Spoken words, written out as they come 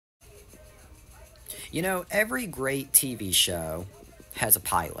You know, every great TV show has a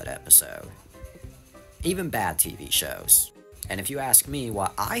pilot episode, even bad TV shows. And if you ask me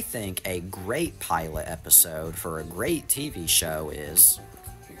what I think a great pilot episode for a great TV show is,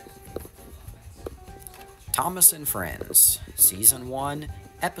 Thomas and Friends, Season 1,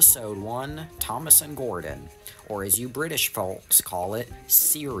 Episode 1, Thomas and Gordon, or as you British folks call it,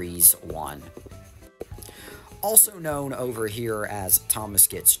 Series 1. Also known over here as Thomas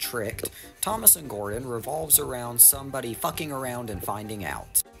Gets Tricked, Thomas and Gordon revolves around somebody fucking around and finding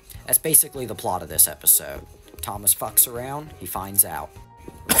out. That's basically the plot of this episode. Thomas fucks around, he finds out.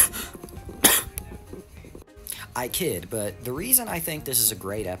 I kid, but the reason I think this is a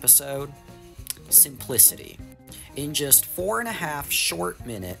great episode, simplicity. In just 4.5 short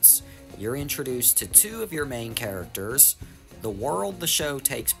minutes, you're introduced to two of your main characters, the world the show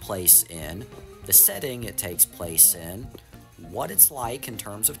takes place in, the setting it takes place in, what it's like in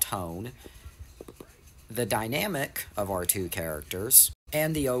terms of tone, the dynamic of our two characters,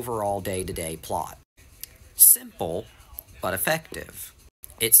 and the overall day-to-day plot. Simple, but effective.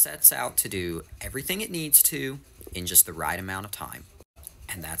 It sets out to do everything it needs to in just the right amount of time.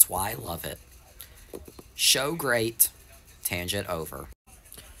 And that's why I love it. Show great, tangent over.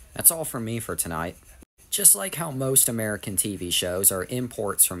 That's all from me for tonight. Just like how most American TV shows are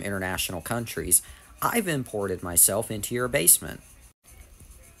imports from international countries, I've imported myself into your basement.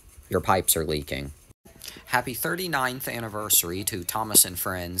 Your pipes are leaking. Happy 39th anniversary to Thomas and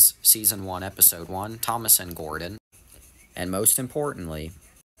Friends, Season 1, Episode 1, Thomas and Gordon. And most importantly,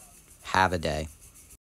 have a day.